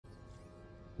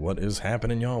What is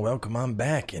happening, y'all? Welcome on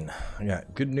back, and I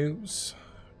got good news.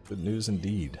 Good news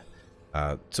indeed.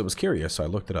 So I was curious, so I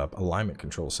looked it up, Alignment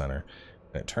Control Center,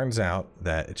 and it turns out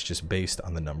that it's just based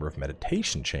on the number of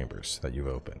meditation chambers that you've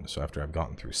opened. So after I've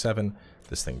gotten through 7,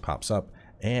 this thing pops up,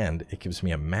 and it gives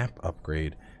me a map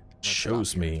upgrade,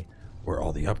 shows me where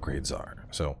all the upgrades are.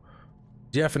 So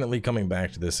definitely coming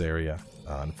back to this area.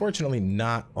 Unfortunately,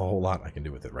 not a whole lot I can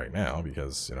do with it right now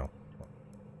because, you know,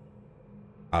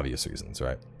 obvious reasons,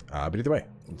 right? But either way,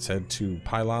 let's head to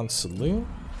Pylon Saloon.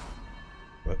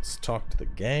 Let's talk to the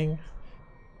gang.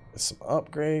 Get some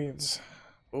upgrades.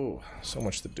 Oh, so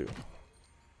much to do.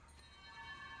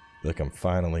 Look, I'm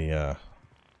finally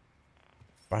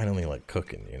like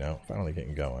cooking, you know? Finally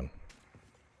getting going.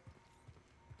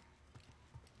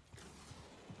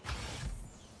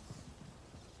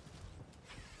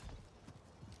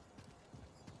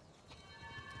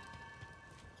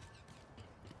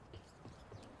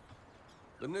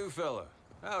 The new fella.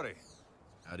 Howdy.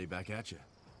 Howdy back at you.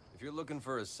 If you're looking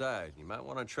for a side, you might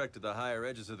want to trek to the higher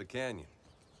edges of the canyon.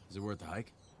 Is it worth the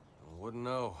hike? I wouldn't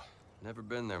know. Never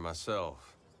been there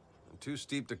myself. And too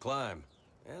steep to climb.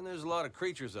 And there's a lot of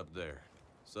creatures up there.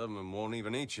 Some of them won't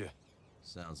even eat you.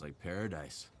 Sounds like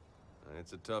paradise.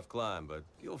 It's a tough climb, but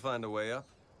you'll find a way up.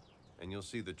 And you'll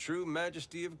see the true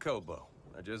majesty of Kobo.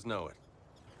 I just know it.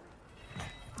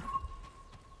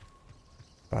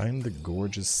 Find the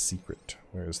Gorge's secret.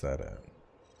 Where is that at?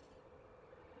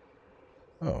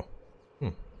 Oh.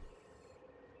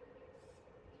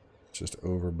 Just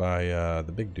over by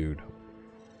the big dude.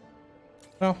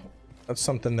 Well, that's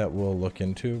something that we'll look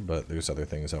into, but there's other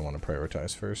things I want to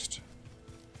prioritize first.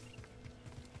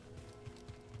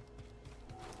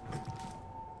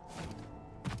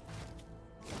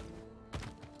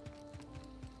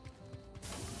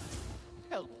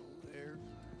 Hello there.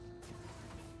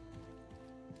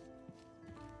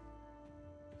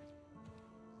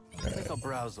 I think I'll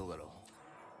browse a little.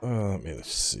 Let me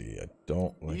see. I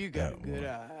don't like You got a that good one.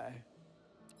 eye.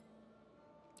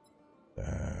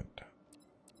 That.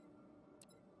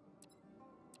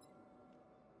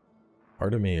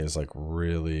 Part of me is like,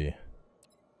 really, am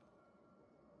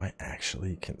I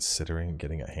actually considering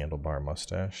getting a handlebar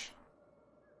mustache?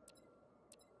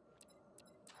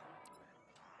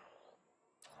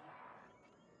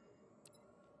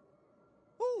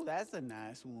 Ooh, that's a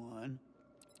nice one.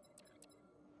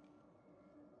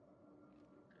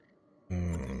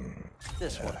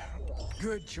 This one.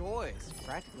 Good choice.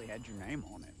 Practically had your name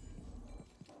on it.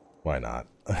 Why not?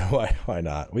 Why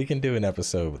not? We can do an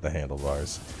episode with the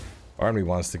handlebars. Army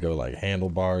wants to go like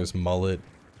handlebars, mullet,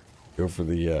 go for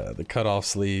the cut off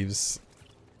sleeves.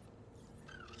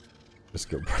 Just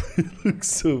go. It looks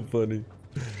so funny.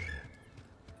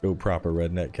 Go proper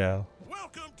redneck Cal.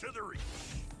 Welcome to the reach.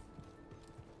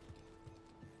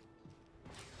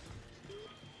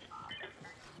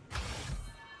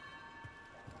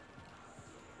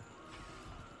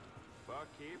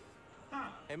 Barkeep.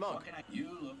 Hey, Monk.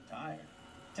 You look tired.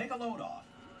 Take a load off.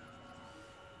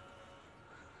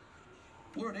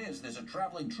 Word is there's a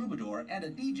traveling troubadour and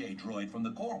a DJ droid from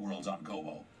the core worlds on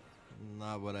Kobo.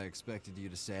 Not what I expected you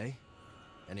to say.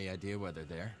 Any idea where they're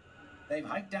there? They've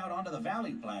hiked out onto the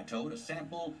valley plateau to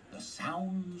sample the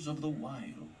sounds of the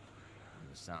wild.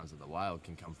 The sounds of the wild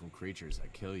can come from creatures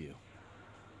that kill you.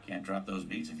 Can't drop those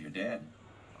beats if you're dead.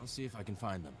 I'll see if I can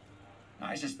find them.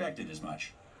 I suspected as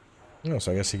much. Oh,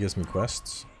 so I guess he gives me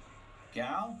quests.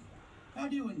 Cal, how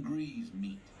do you and Grease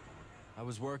meet? I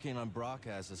was working on Braca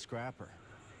as a scrapper.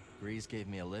 Grease gave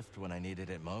me a lift when I needed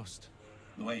it most.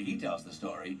 The way he tells the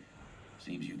story,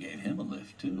 seems you gave him a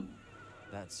lift too.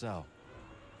 That's so.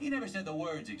 He never said the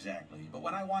words exactly, but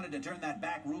when I wanted to turn that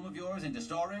back room of yours into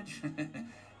storage,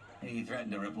 he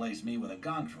threatened to replace me with a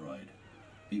gontroid.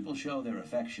 People show their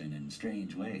affection in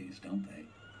strange ways, don't they?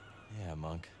 Yeah,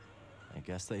 Monk. I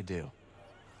guess they do.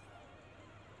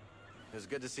 It was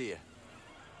good to see you.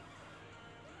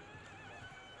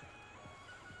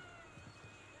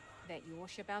 That your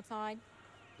ship outside?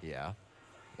 Yeah?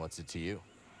 What's it to you?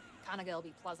 Kinda gonna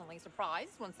be pleasantly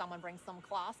surprised when someone brings some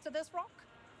class to this rock.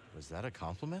 Was that a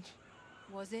compliment?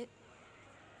 Was it?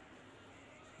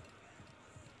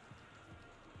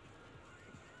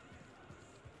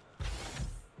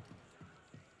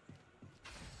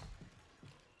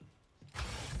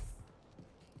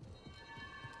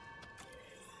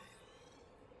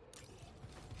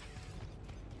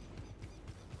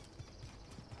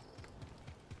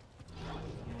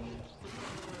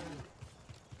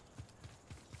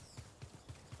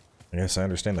 I guess I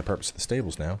understand the purpose of the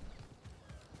stables now.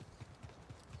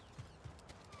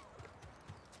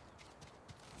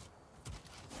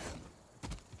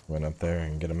 Went up there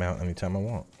and get them out anytime I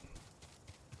want.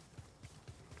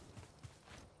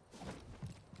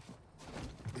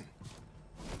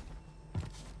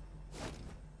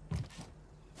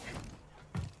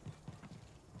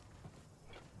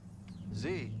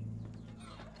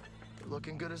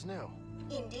 looking good as new.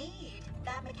 Indeed,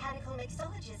 that mechanical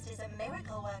mixologist is a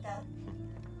miracle worker.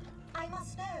 I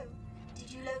must know,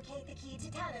 did you locate the key to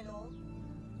Tanalor?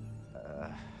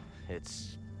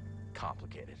 It's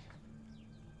complicated,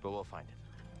 but we'll find it.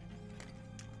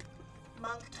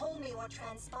 Monk told me what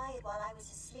transpired while I was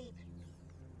asleep.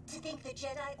 To think the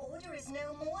Jedi Order is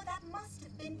no more, that must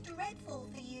have been dreadful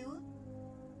for you.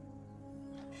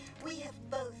 We have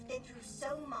both been through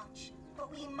so much, but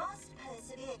we must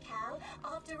persevere, Cal.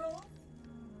 After all,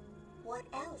 what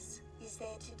else is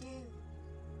there to do?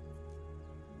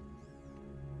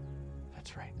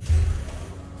 That's right.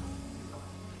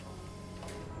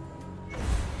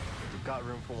 We've got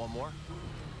room for one more?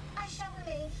 I shall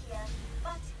remain here,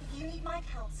 but if you need my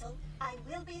counsel, I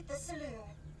will be at the saloon.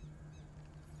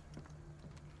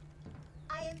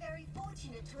 I am very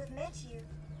fortunate to have met you,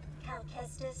 Cal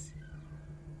Kestis.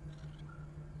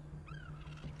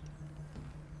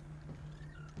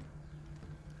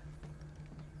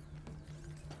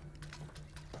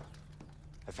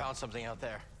 I found something out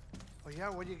there. Oh yeah,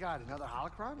 what do you got? Another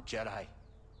holocron? Jedi.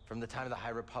 From the time of the High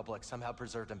Republic, somehow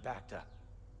preserved him back to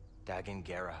Dagan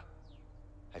Gera.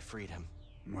 I freed him.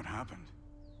 What happened?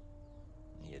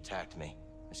 He attacked me.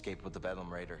 Escaped with the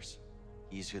Bedlam Raiders.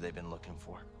 He's who they've been looking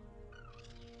for.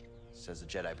 Says the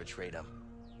Jedi betrayed him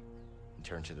and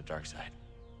turned to the dark side.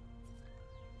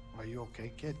 Are you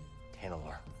okay, kid?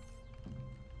 Tanalor.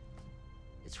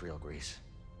 It's real, Grease.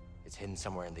 It's hidden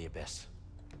somewhere in the Abyss.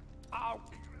 Oh,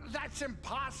 that's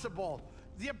impossible!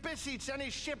 The Abyss eats any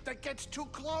ship that gets too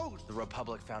close! The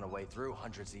Republic found a way through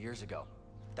hundreds of years ago.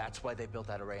 That's why they built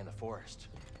that array in the forest.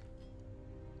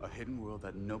 A hidden world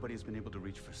that nobody's been able to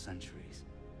reach for centuries.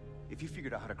 If you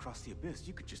figured out how to cross the Abyss,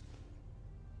 you could just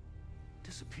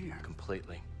disappear.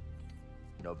 Completely.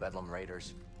 No Bedlam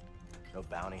Raiders. No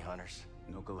bounty hunters.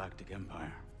 No galactic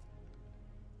empire.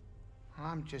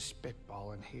 I'm just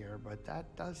spitballing here, but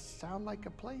that does sound like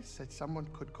a place that someone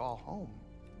could call home.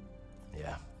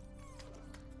 Yeah.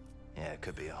 Yeah, it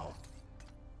could be a home.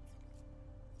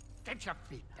 Get your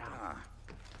feet down.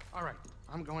 All right,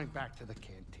 I'm going back to the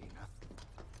cantina.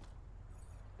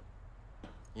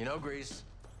 You know, Grease,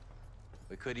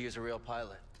 we could use a real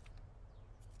pilot.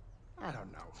 I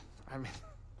don't know. I mean,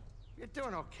 you're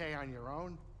doing okay on your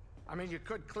own. I mean, you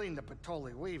could clean the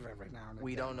Patoli weave every now and again.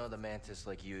 We don't know the Mantis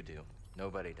like you do.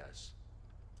 Nobody does.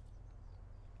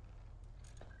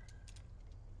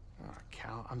 Oh,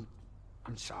 Cal,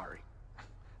 I'm sorry.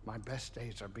 My best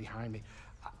days are behind me.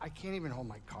 I can't even hold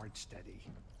my cards steady.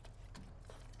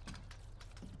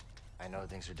 I know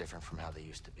things are different from how they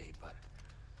used to be, but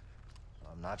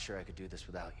I'm not sure I could do this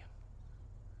without you.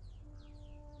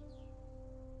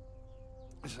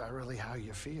 Is that really how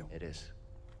you feel? It is.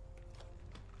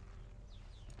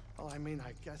 Well, I mean,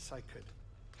 I guess I could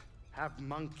have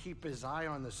Monk keep his eye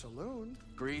on the saloon.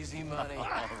 Greasy money. All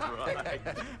right.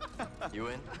 You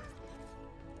in?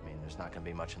 I mean, there's not gonna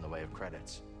be much in the way of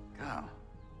credits. Cal,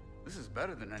 this is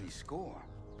better than any score.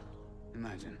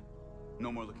 Imagine,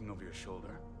 no more looking over your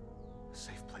shoulder. A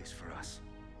safe place for us,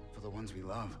 for the ones we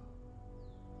love.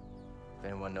 If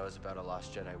anyone knows about a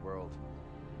lost Jedi world,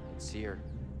 it's here.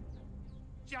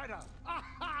 Jedi!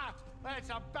 Aha! It's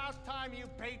about time you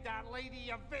paid that lady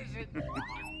a visit.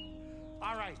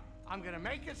 All right, I'm gonna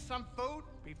make us some food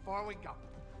before we go.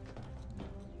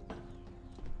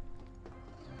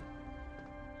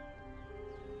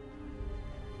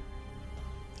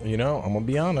 You know, I'm gonna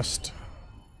be honest.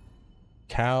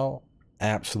 Cal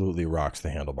absolutely rocks the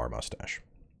handlebar mustache.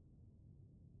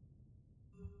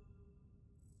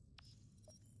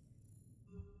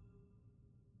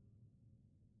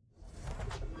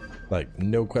 Like,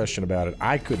 no question about it.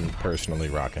 I couldn't personally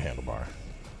rock a handlebar.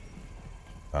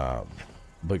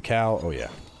 But Cal, oh yeah.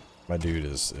 My dude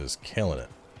is killing it.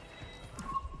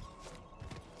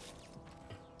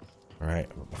 Alright,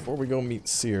 before we go meet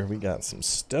Seer, we got some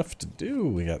stuff to do.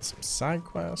 We got some side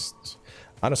quests.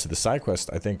 Honestly, the side quest,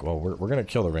 I think, well, we're going to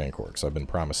kill the Rancor, because I've been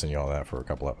promising you all that for a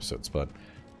couple episodes. But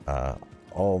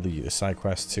all the side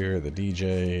quests here, the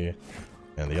DJ,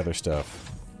 and the other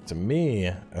stuff, to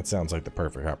me, that sounds like the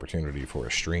perfect opportunity for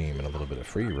a stream and a little bit of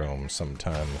free roam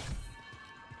sometime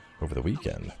over the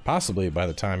weekend. Possibly by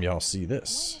the time y'all see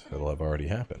this, it'll have already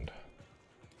happened.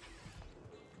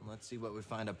 Let's see what we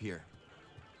find up here.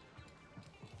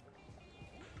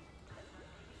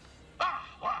 Ah,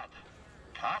 lad!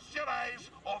 Cast your eyes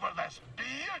over this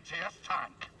beauteous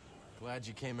tank. Glad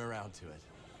you came around to it.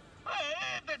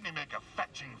 It didn't make a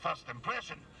fetching first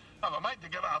impression. Never mind to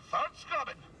give it a third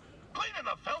scrubbing. Cleaning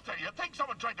the filter, you'd think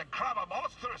someone tried to cram a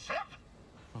mollusk through a sieve.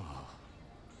 Oh,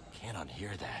 can't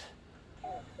unhear that.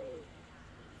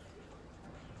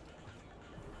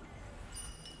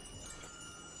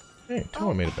 Hey,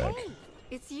 Toa made it back. Hey,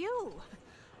 it's you.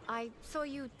 I saw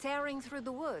you tearing through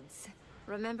the woods.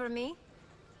 Remember me?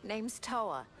 Name's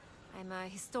Toa. I'm a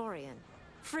historian.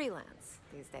 Freelance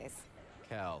these days.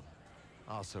 Cal,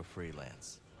 also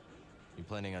freelance. You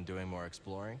planning on doing more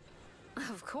exploring?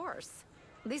 Of course.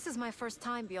 This is my first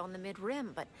time beyond the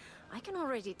Mid-Rim, but I can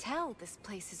already tell this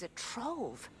place is a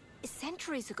trove.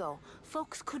 Centuries ago,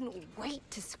 folks couldn't wait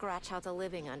to scratch out a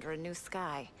living under a new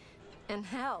sky. And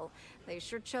hell, they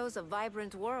sure chose a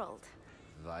vibrant world.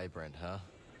 Vibrant, huh?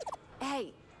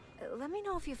 Hey, let me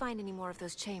know if you find any more of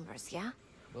those chambers, yeah?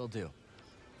 Will do.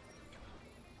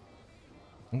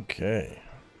 Okay.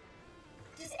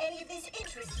 Does any of this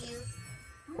interest you?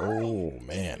 Oh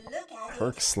man.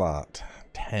 Perk slot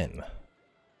 10.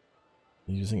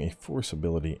 Using a force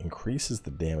ability increases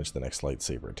the damage the next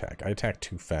lightsaber attack. I attack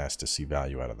too fast to see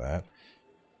value out of that.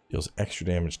 Deals extra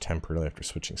damage temporarily after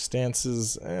switching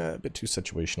stances. A bit too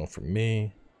situational for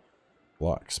me.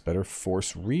 Blocks. Better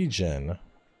force regen.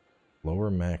 Lower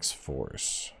max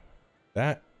force.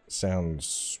 That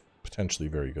sounds potentially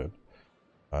very good.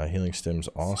 Healing stims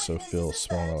also fill a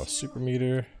small amount of super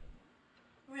meter.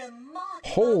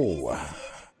 Oh,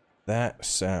 that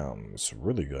sounds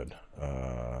really good.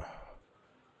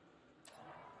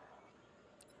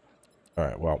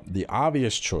 Alright, well, the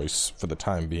obvious choice for the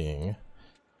time being,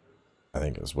 I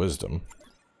think, is wisdom.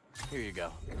 Here you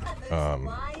go. I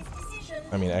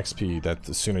mean, XP, that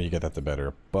the sooner you get that, the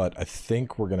better. But I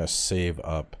think we're gonna save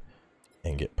up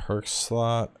and get perk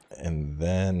slot, and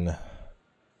then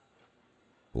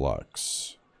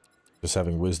flux. Just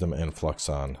having wisdom and flux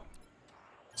on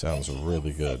sounds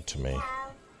really good to me.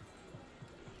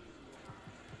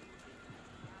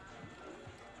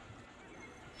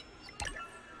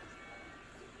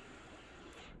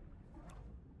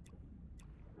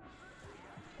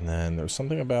 And then there's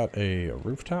something about a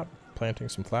rooftop, planting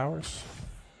some flowers.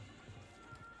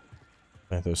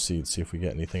 Plant those seeds, see if we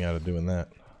get anything out of doing that.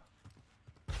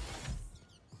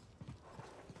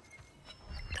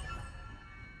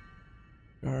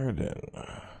 Garden.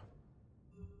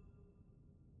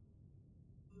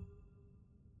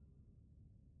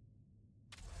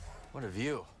 What a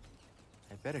view.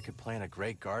 I bet I could plant a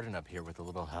great garden up here with a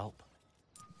little help.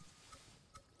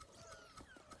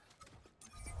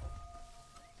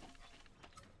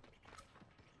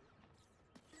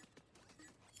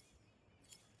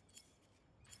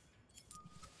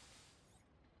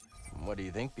 What do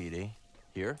you think, BD?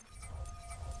 Here?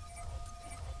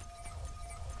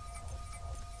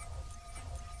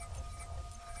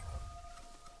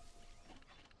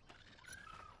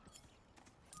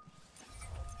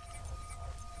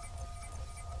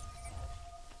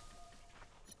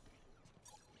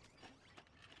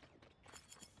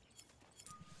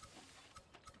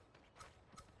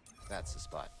 That's the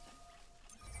spot.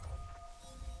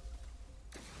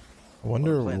 I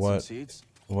wonder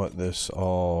what this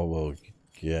all will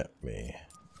get me.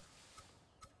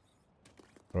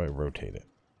 How do I rotate it?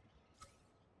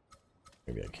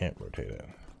 Maybe I can't rotate it.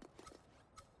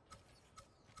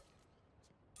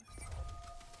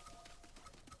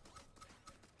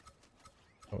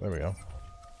 Oh, there we go.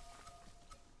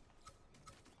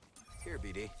 Here,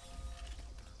 BD.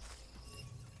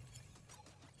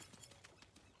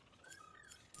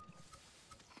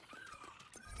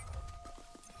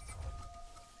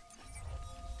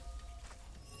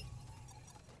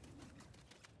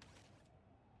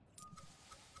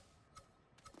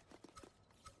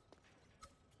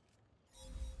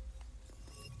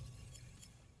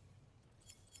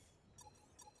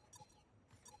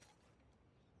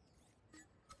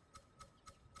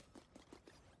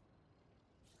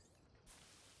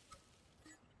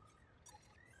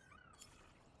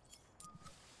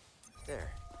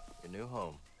 There, your new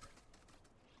home.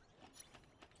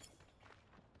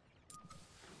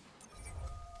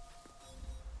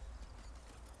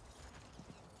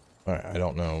 Alright, I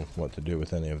don't know what to do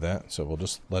with any of that, so we'll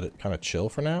just let it kind of chill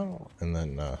for now, and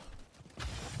then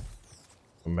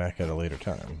come back at a later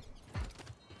time.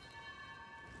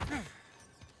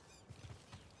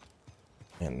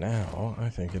 And now, I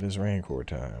think it is Rancor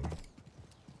time.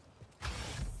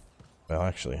 Well,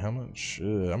 actually, how much?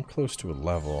 I'm close to a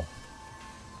level.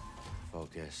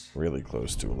 Focus. Really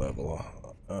close to a level.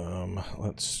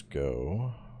 Let's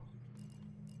go.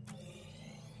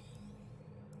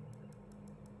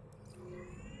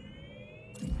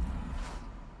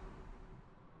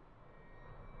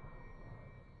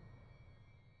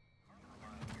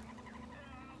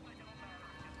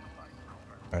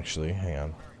 Actually, hang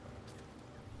on.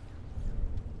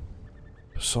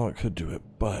 Saw it could do it,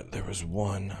 but there was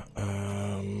one.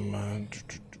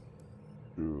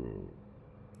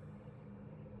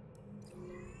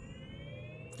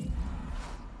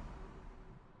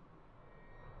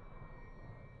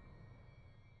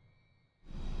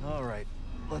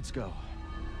 Let's go.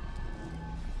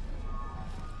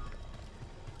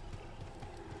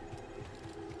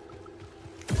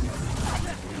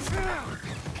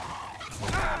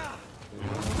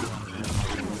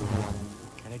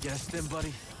 Can I get a stim,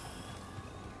 buddy?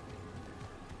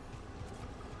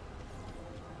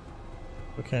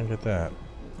 I can't get that.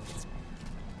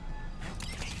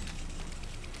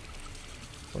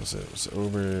 What was it? It was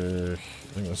over...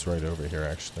 I think it was right over here,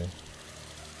 actually.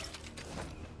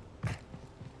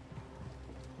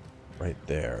 Right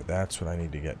there. That's what I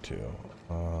need to get to.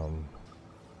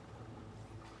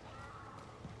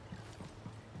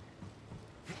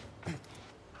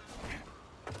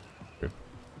 Good.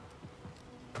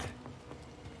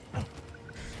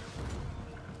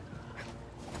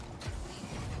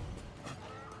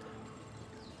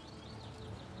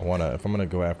 If I'm gonna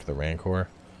go after the Rancor,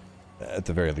 at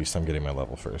the very least I'm getting my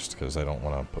level first, because I don't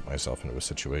want to put myself into a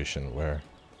situation where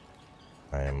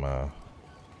I am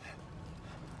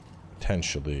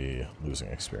potentially losing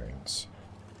experience.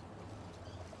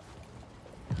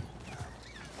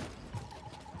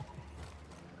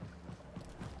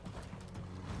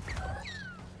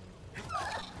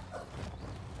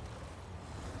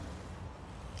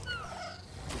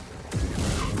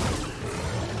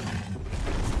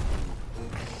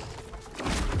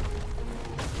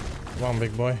 Come on,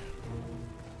 big boy.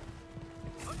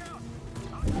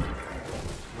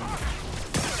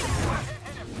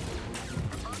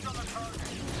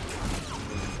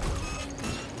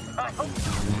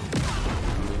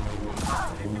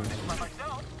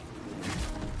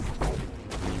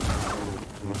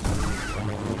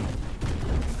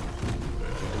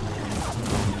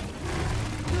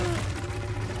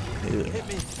 Hit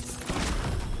me.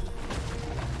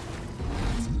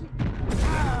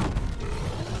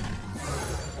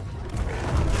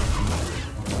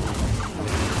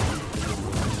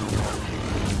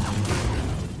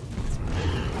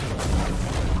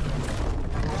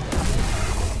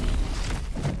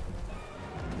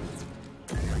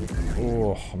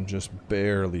 Oh, I'm just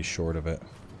barely short of it.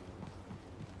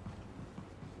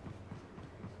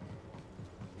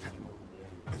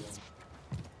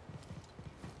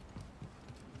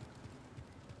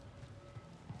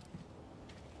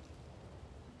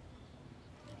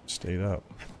 Stayed up.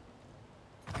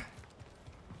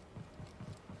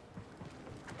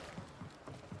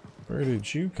 Where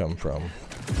did you come from?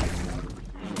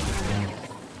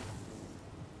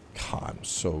 God, I'm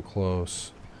so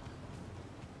close.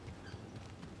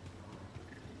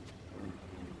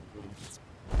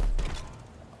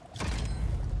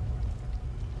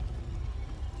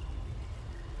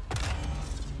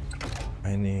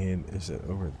 I need... Is it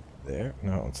over there?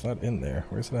 No, it's not in there.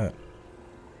 Where's that?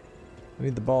 I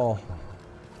need the ball.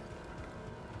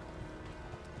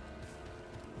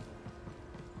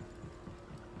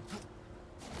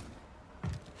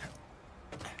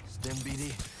 Stim,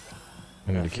 BD.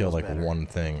 I need to kill like one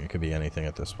thing. It could be anything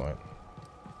at this point.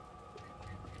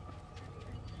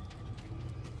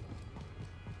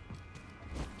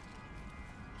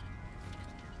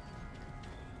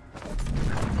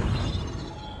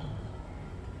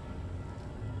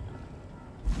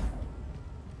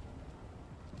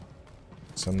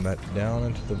 Send that down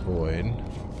into the void.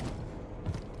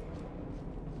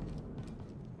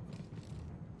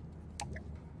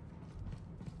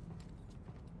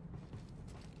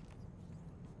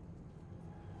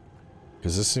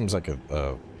 Because this seems like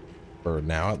for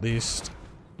now at least,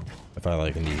 if I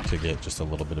like need to get just a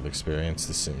little bit of experience,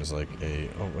 this seems like a...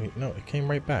 Oh wait, no, it came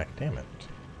right back, damn it.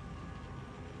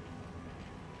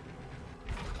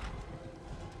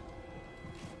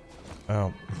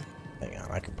 Oh, hang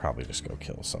on, I could probably just go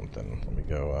kill something. Let me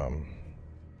go,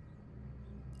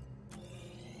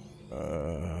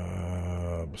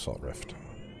 Basalt Rift.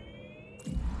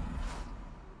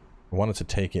 I wanted to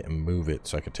take it and move it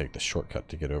so I could take the shortcut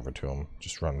to get over to him.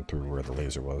 Just run through where the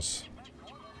laser was.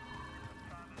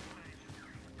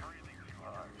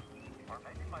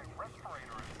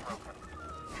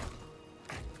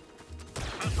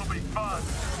 This'll be fun.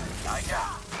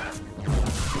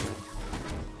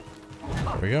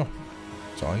 There we go.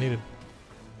 That's all I needed.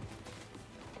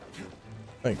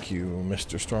 Thank you,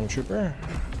 Mr. Stormtrooper.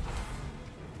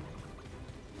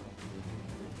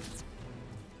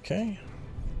 Okay.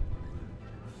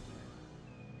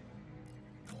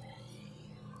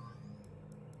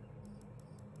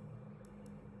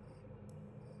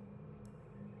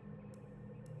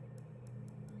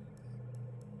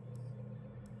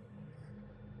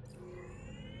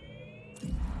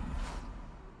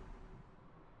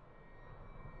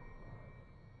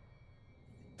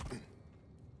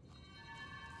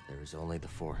 There is only the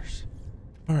Force.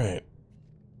 All right.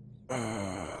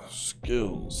 Let's get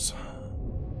Skills.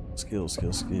 Skills.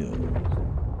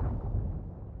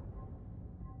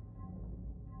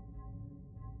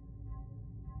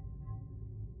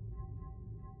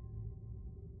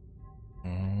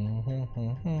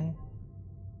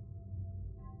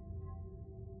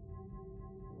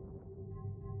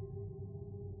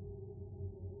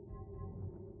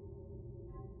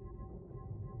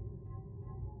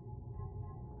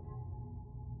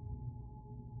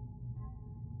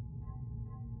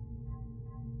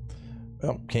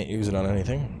 Well, can't use it on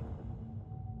anything.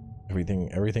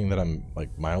 Everything that I'm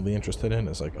like mildly interested in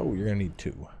is like, oh, you're gonna need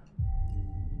 2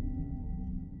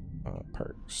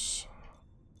 perks.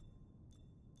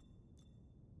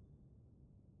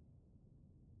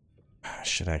 I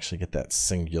should actually get that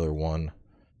singular one,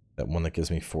 that one that gives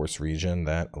me force regen.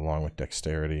 That, along with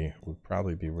dexterity, would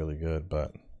probably be really good,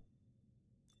 but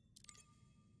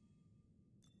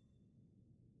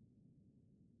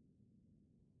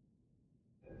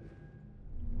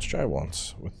let's try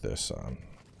once with this on.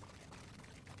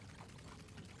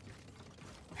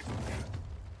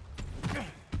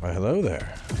 Why, hello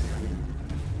there.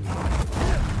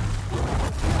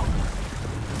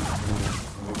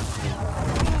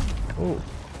 Oh.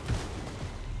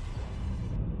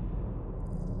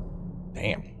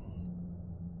 Damn.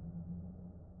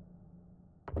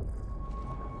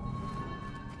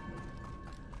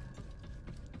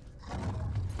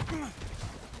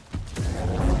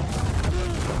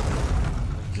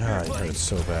 God, it hurts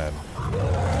so bad.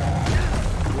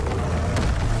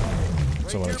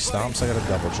 So when he stomps, I gotta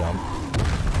double jump.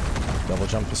 Double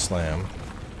jump to slam.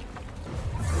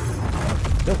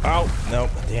 Nope. Oh,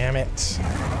 nope. Damn it.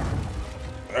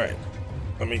 Alright.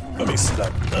 Let me sit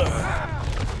up. Ugh.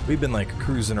 We've been like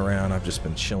cruising around. I've just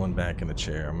been chilling back in the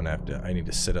chair. I need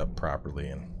to sit up properly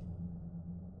and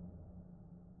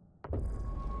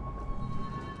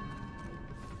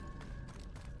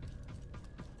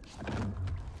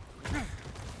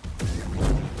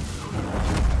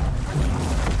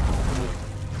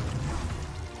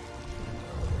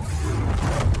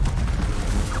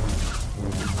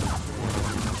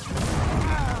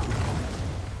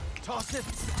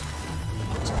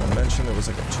someone mentioned it was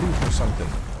like a tooth or something.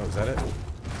 Oh, is that it?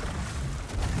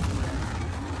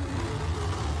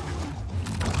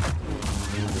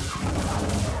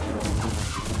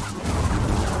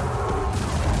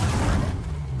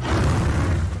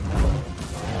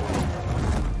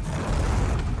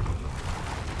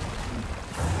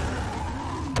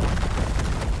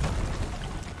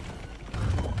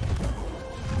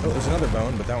 Oh, there's another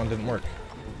bone, but that one didn't work.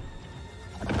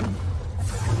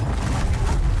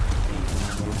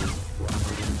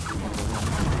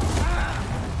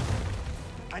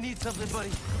 I need something,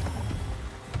 buddy.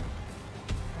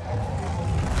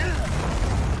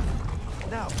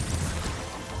 Now.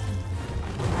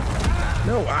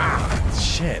 No,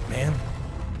 shit, man.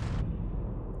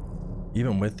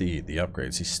 Even with the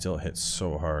upgrades, he still hits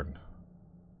so hard.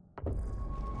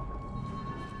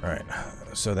 Alright,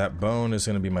 so that bone is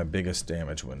going to be my biggest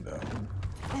damage window.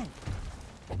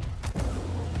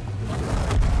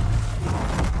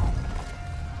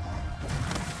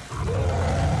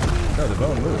 No, the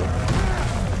bone moved.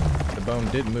 The bone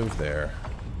did move there.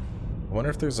 I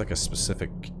wonder if there's like a specific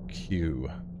cue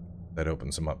that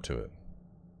opens him up to it.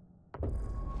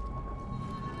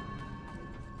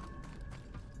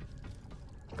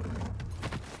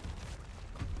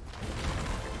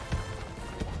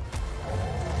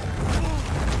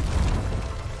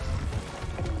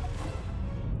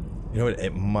 You know what?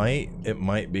 It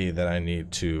might be that I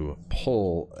need to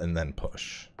pull and then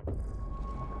push.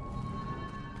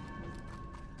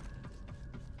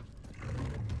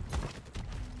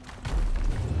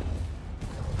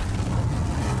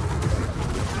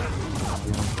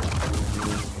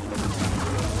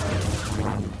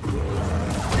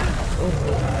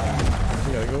 Oh,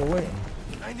 you gotta go away.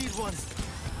 I need one.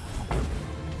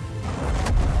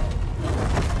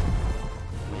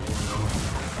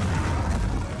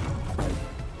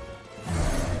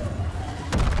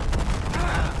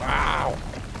 Wow.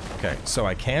 Okay, so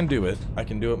I can do it. I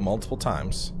can do it multiple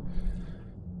times.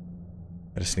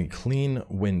 I just need clean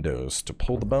windows to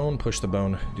pull the bone, push the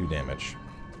bone, do damage.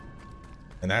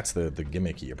 And that's the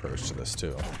gimmicky approach to this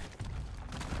too.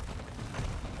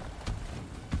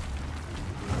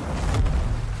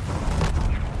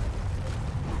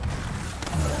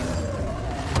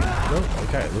 Oh,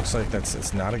 okay, it looks like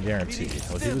it's not a guarantee.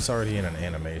 Well, he was already in an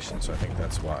animation, so I think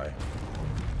that's why.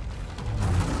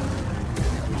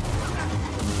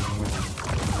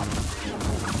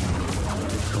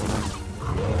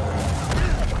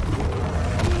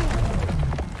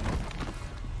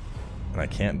 And I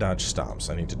can't dodge stomps.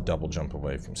 I need to double jump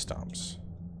away from stomps.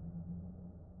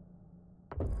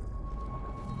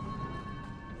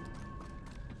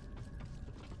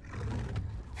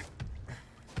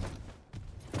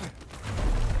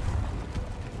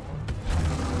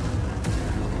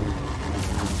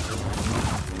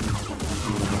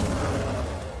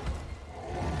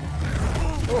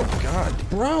 Oh god,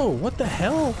 bro, what the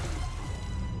hell?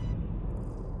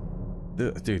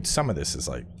 Dude, some of this is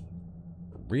like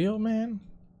real, man.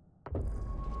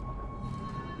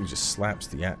 He just slaps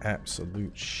the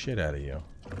absolute shit out of you.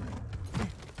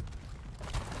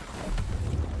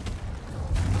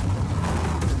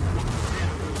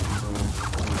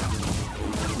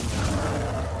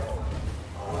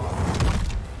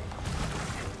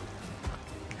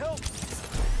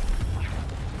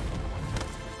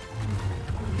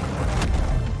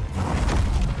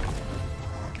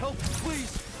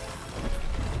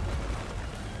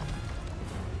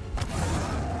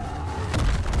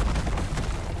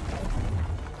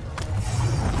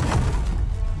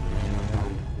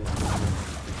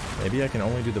 Maybe I can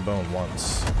only do the bone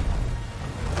once.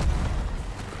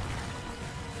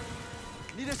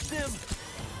 Need a stim.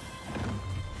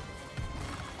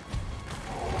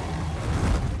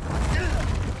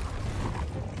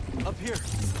 Up here.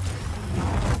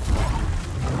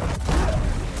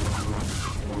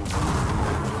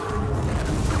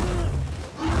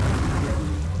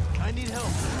 I need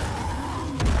help.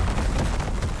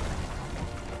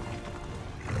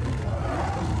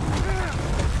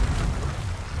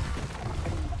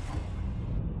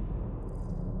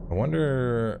 I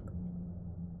wonder...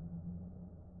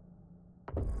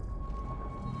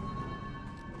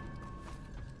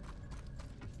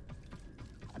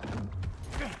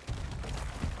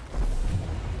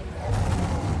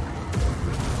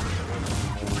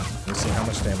 Let's see how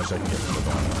much damage I can get from the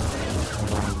bone.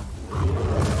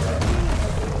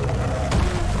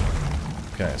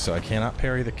 Okay, so I cannot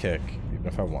parry the kick, even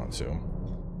if I want to.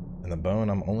 And the bone,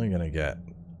 I'm only gonna get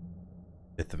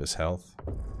a fifth of his health.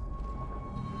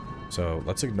 So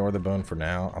let's ignore the bone for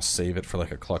now. I'll save it for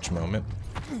like a clutch moment.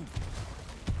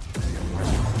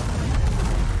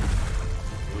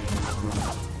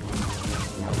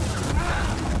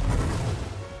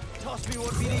 Toss me one,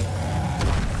 BD.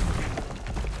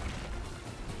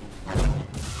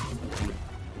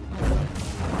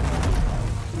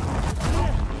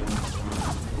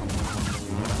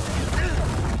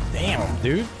 Damn,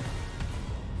 dude.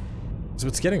 So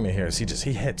what's getting me here is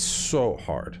he hits so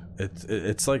hard.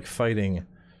 It's like fighting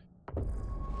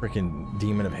freaking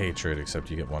Demon of Hatred,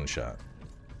 except you get one shot.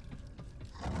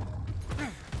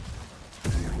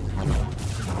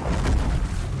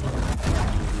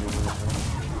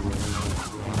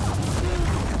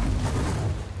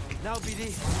 Now,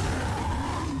 BD.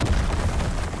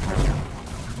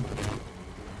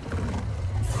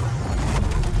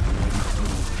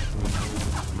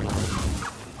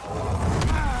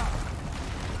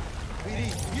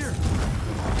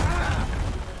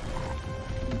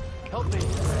 Help me.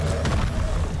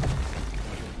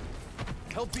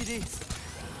 Help BD.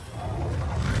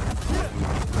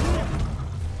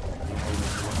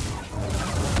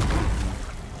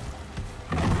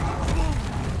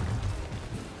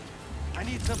 I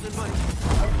need something, buddy.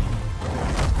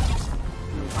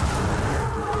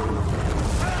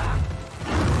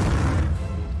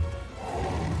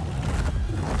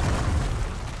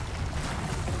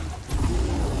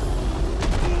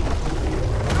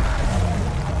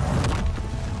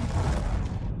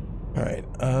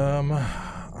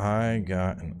 I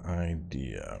got an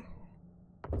idea.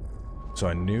 So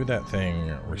I knew that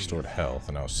thing restored health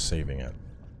and I was saving it.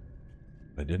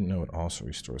 I didn't know it also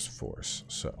restores force,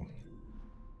 so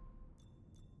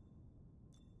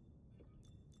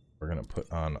we're gonna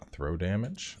put on throw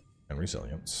damage and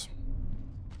resilience.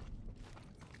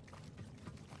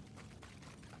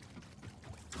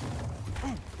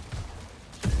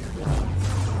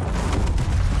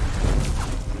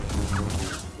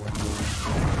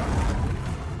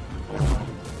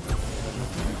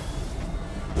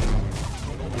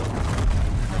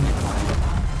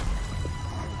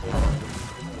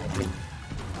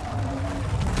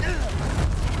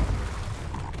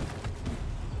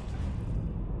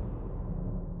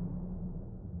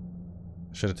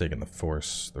 Should have taken the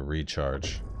force, the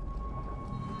recharge.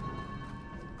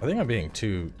 I think I'm being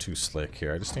too slick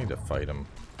here. I just need to fight him.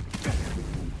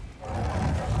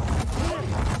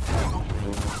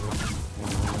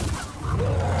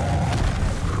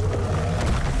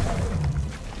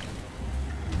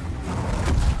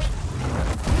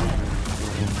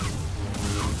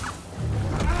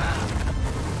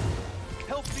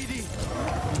 Help BD.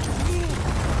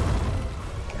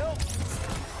 Help.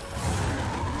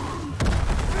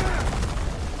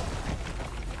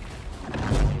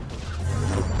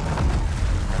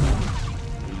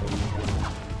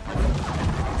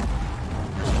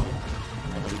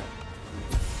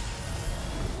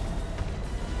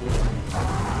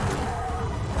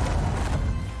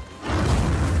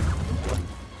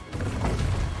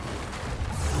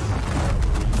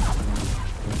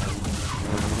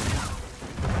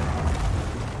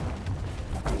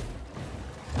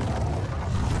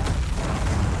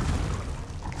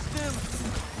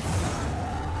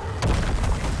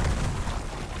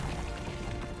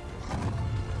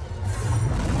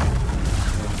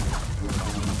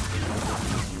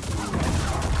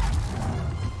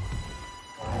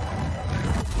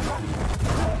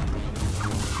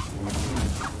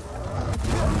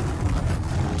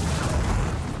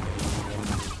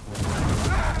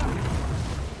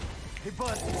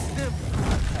 bud. Stim.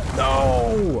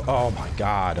 No! Oh my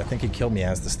god. I think he killed me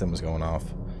as the stim was going off.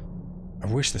 I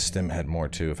wish the stim had more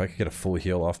too. If I could get a full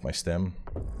heal off my stim.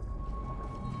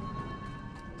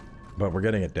 But we're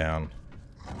getting it down.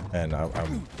 And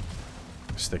I'm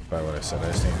stick by what I said.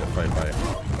 I just need to fight by.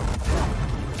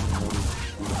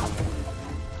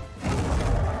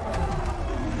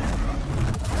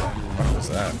 What was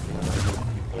that?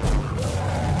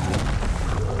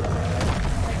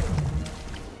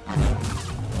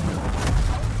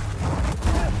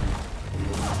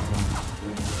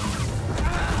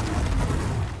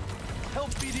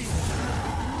 Help, BD.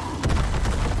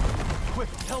 Quick,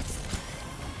 help.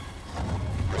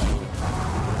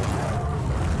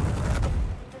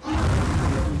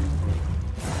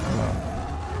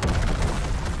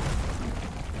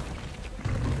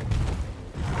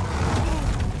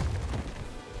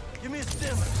 Give me a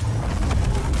stim.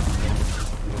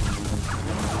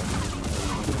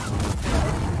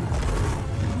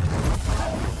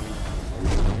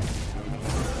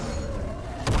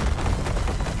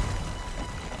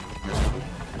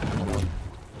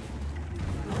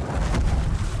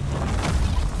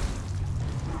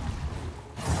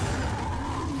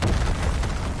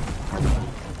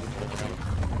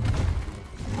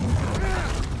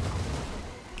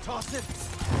 Toss it.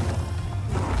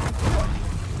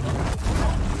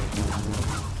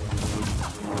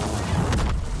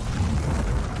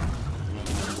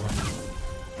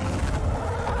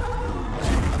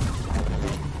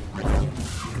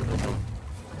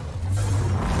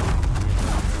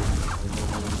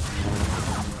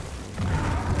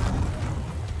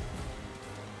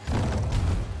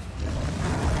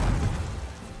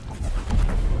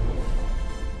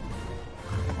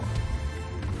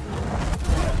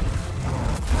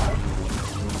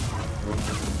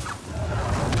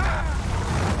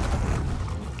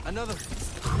 Another.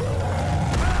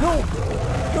 No!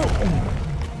 No!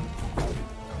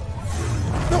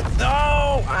 No!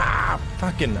 No! Ah!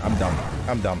 Fucking, I'm dumb.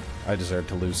 I'm dumb. I deserve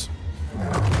to lose.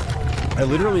 I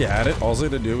literally had it. All I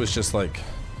had to do was just like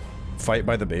fight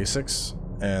by the basics.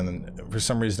 And for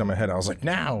some reason in my head, I was like,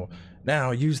 now,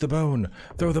 use the bone.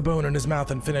 Throw the bone in his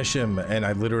mouth and finish him. And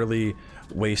I literally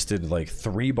wasted like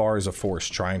 3 bars of force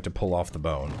trying to pull off the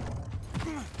bone.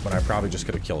 When I probably just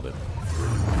could have killed it.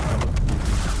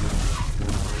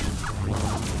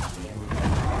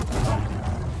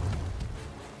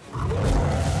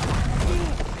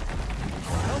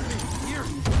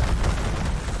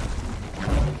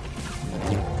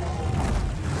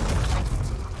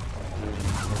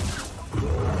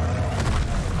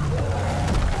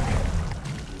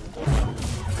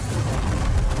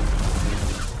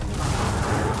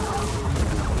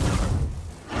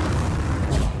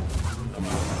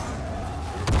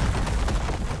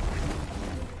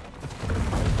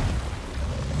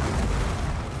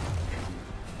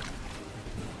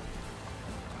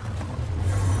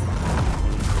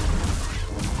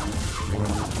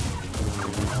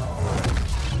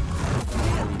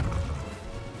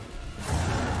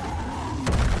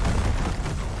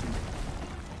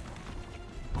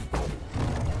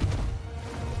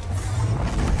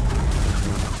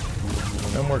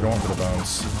 We're going for the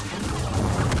bones.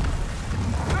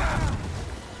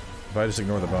 If I just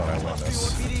ignore the bone, I win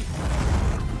this.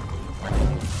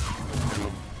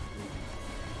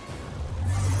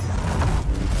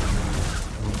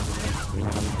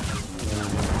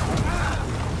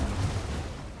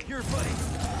 Here, buddy.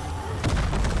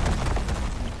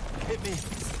 Hit me.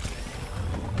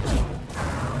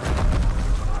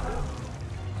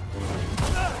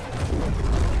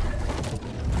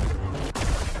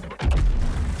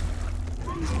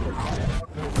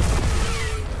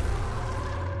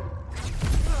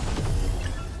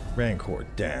 Rancor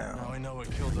down. Now I know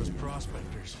what killed those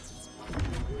prospectors.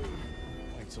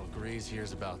 Wait till Grease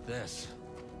hears about this.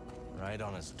 Right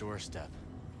on his doorstep.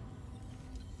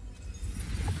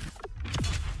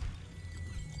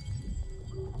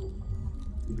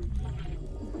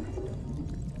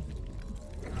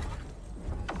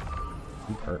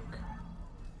 Perk.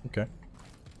 Okay.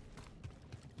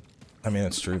 I mean,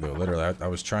 it's true though. Literally, I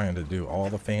was trying to do all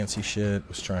the fancy shit.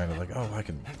 Was trying to like, oh, I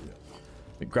can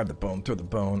grab the bone, throw the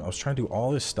bone. I was trying to do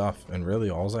all this stuff, and really,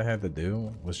 all I had to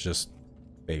do was just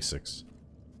basics.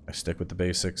 I stick with the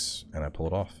basics, and I pull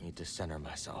it off. Need to center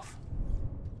myself.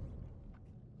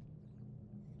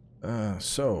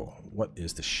 So what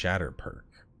is the shatter perk?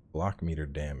 Block meter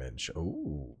damage.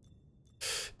 Oh,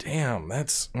 damn,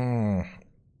 that's.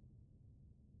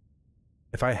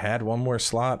 If I had one more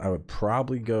slot, I would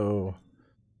probably go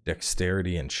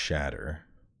dexterity and shatter.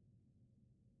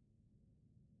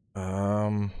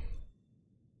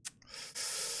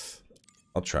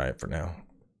 I'll try it for now,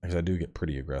 because I do get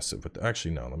pretty aggressive with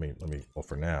actually no, let me well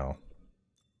for now.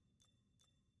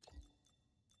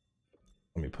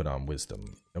 Let me put on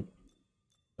wisdom. Nope.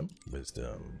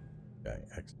 Wisdom. Okay,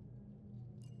 excellent.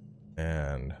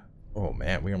 And oh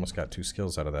man, we almost got 2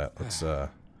 skills out of that. Let's y'all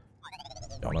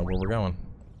know where we're going.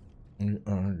 We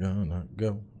are gonna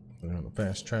go. We're gonna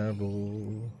fast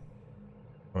travel.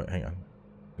 Wait, hang on.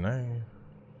 Can I?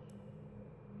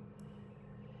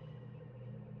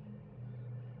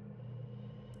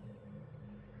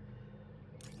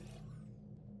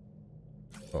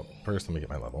 Oh, first let me get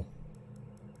my level.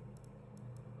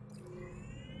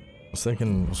 I was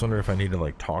wondering if I need to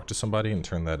like talk to somebody and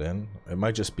turn that in. It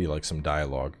might just be like some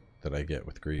dialogue that I get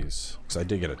with Grease, because I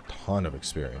did get a ton of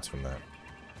experience from that.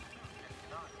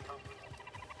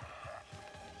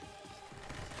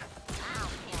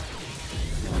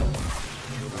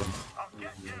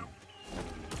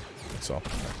 So,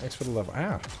 thanks for the level.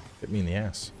 Ah, hit me in the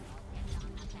ass.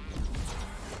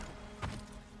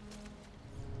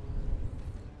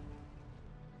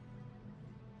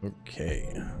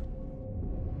 Okay.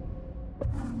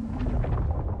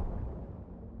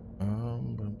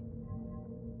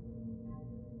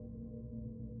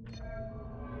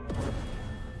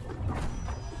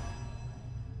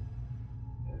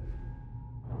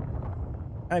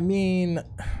 I mean,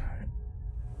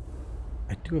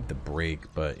 I do have the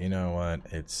break, but you know what?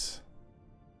 It's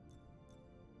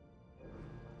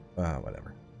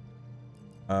whatever.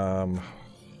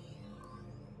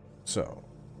 So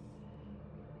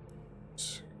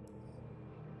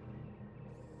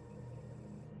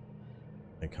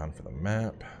icon for the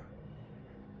map.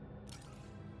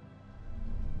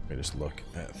 Let me just look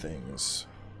at things.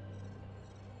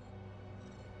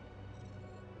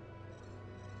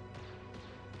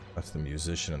 That's the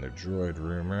musician and the droid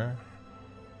rumor.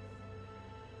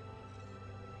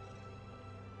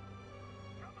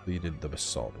 Completed the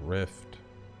basalt rift.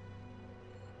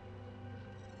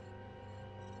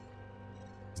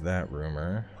 That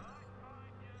rumor.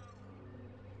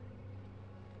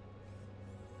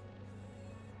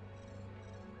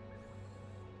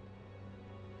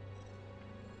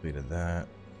 Completed that.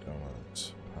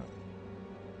 Donuts.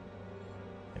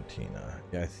 Cantina.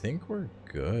 Yeah, I think we're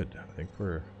good. I think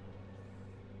we're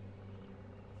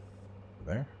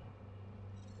there.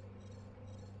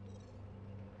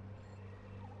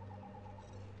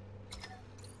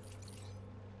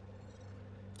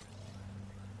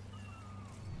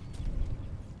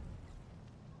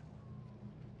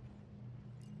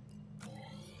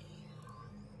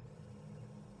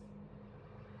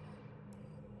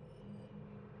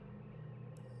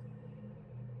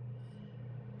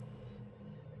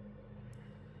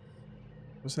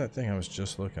 What's that thing I was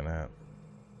just looking at?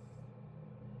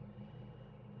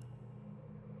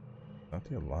 Not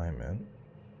the alignment.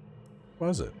 What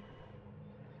was it?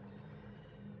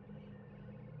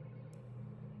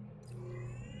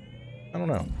 I don't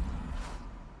know.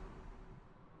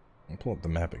 I'll pull up the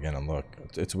map again and look.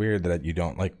 It's weird that you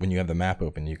don't, like, when you have the map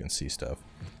open, you can see stuff.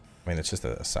 I mean, it's just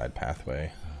a side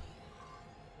pathway.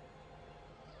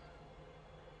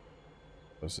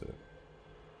 What was it?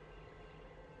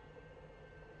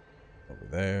 Over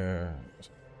there.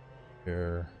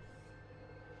 Here.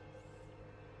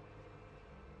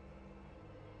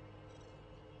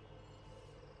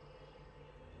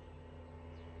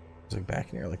 It's like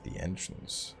back near like the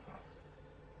entrance.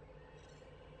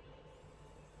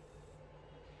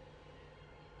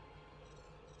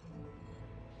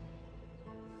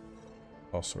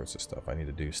 All sorts of stuff I need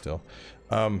to do still.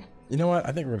 You know what?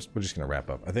 I think we're just gonna wrap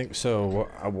up. I think so.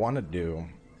 What I want to do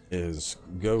is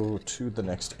go to the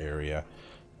next area.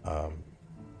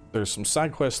 There's some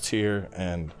side quests here,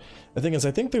 and the thing is,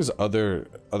 I think there's other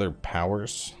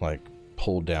powers, like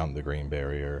pull down the green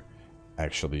barrier,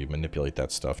 actually manipulate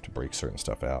that stuff to break certain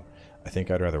stuff out. I think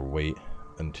I'd rather wait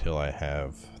until I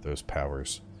have those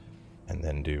powers and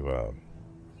then do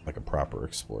like a proper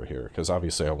explore here, because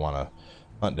obviously I want to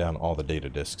hunt down all the data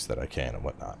discs that I can and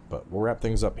whatnot. But we'll wrap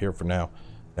things up here for now.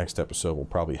 Next episode we'll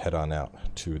probably head on out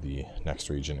to the next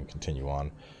region and continue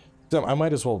on. So I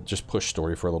might as well just push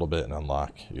story for a little bit and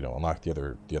unlock, you know, unlock the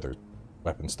other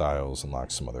weapon styles,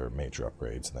 unlock some other major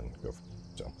upgrades, and then go.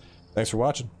 So thanks for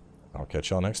watching. I'll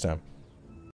catch y'all next time.